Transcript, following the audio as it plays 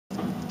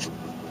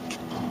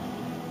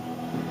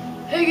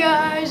Hey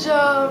guys,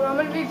 I'm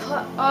gonna be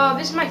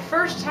this is my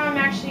first time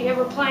actually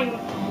ever playing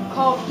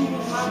Call of Duty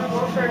Modern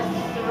Warfare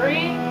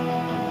 3.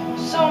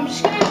 So I'm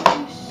just gonna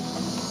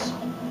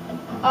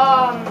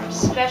do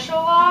special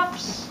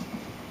ops.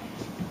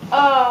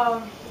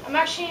 I'm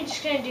actually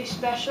just gonna do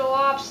special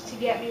ops to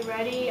get me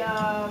ready.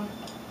 I'll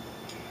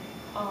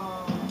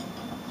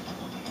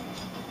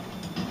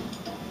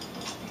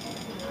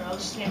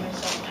just name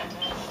myself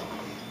MF.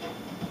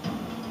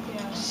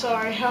 Yeah,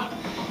 sorry,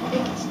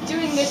 it's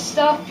doing this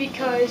stuff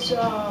because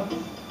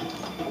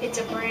it's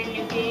a brand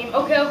new game.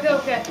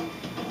 Okay.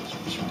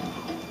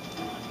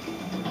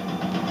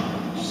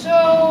 So,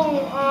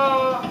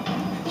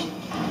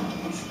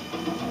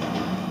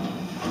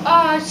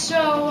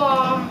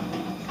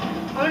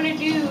 I'm gonna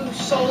do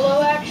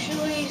solo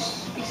actually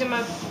because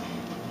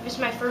this is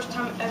my first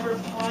time ever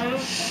playing.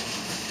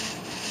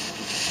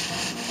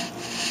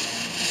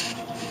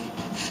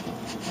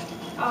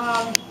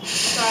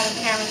 Sorry, the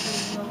camera's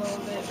moving a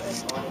little bit, but I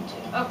wanted to.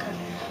 Okay.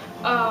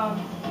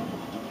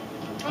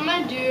 I'm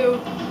gonna do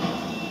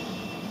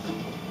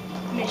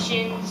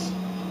missions.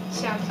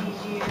 Sounds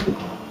easier.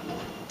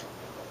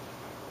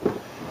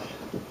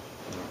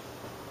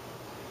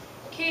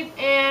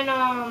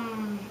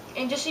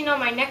 And just so you know,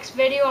 my next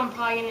video, I'm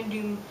probably gonna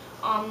do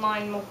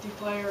online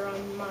multiplayer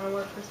on Modern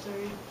Warfare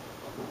 3.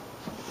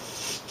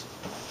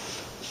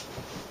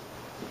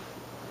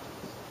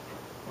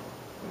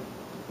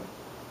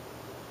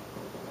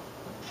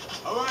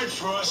 All right,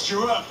 Frost,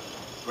 you're up.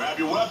 Grab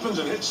your weapons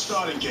and hit the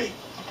starting gate.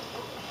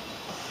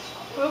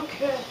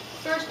 Okay,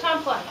 first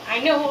time playing. I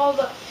know all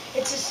the.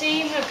 It's the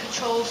same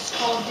controls as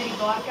Call of Duty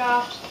Black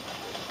Ops.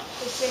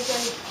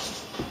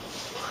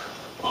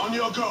 On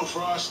your go,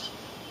 Frost.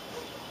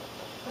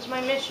 What's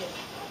my mission?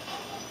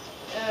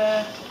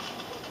 I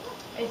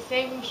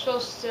think I'm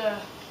supposed to.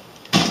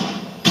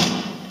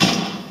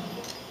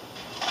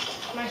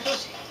 Am I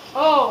supposed to?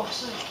 Oh,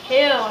 this is a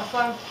kill. I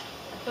thought I'm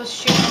supposed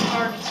to shoot the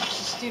targets, which is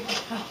stupid.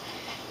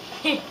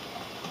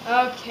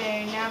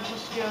 Okay, now I'm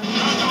supposed to go.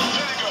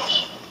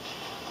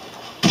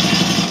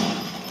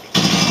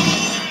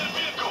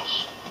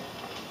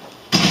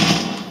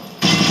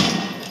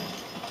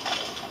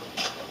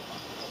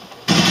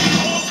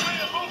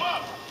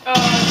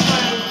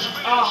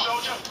 Oh,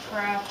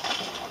 crap.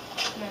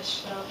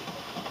 Messed up.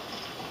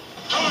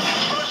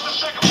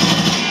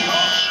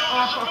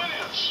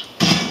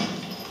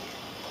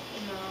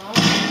 No.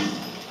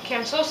 Okay,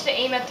 I'm supposed to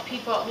aim at the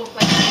people that look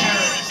like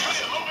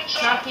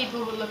terrorists, not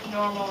people who look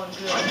normal and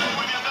good.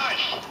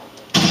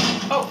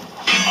 Oh.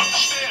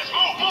 Upstairs.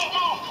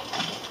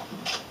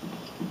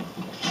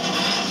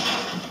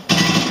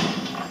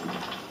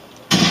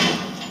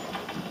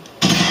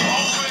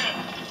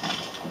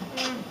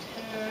 Move.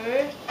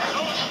 Okay.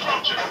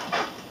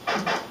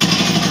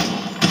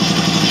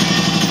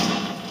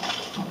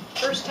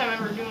 First time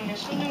ever doing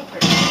this. Something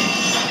crazy.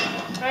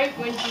 Right,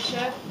 wouldn't you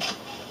say?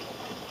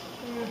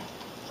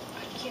 I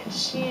can't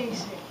see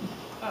anything.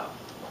 Oh.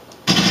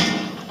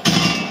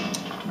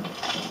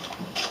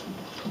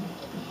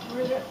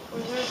 Where's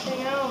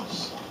everything else?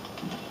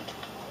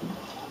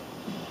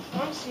 I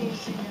don't see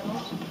anything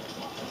else.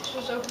 I'm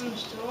supposed to open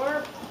this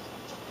door?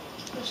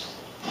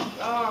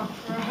 Oh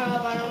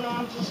crap, I don't know what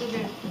I'm supposed to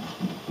do.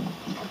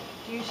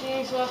 Do you see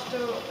these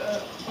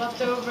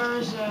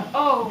leftovers?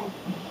 Oh!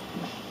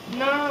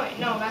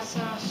 No, that's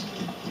not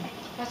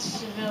that's a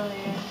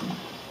civilian.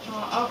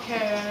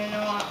 Okay, I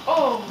know what.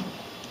 Oh!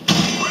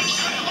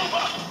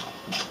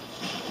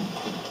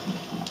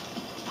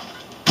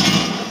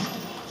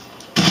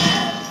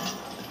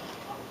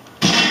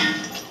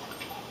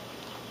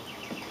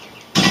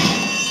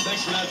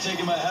 Thanks for not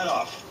taking my head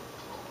off.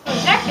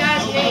 Was that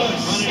guy's name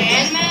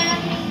Sandman?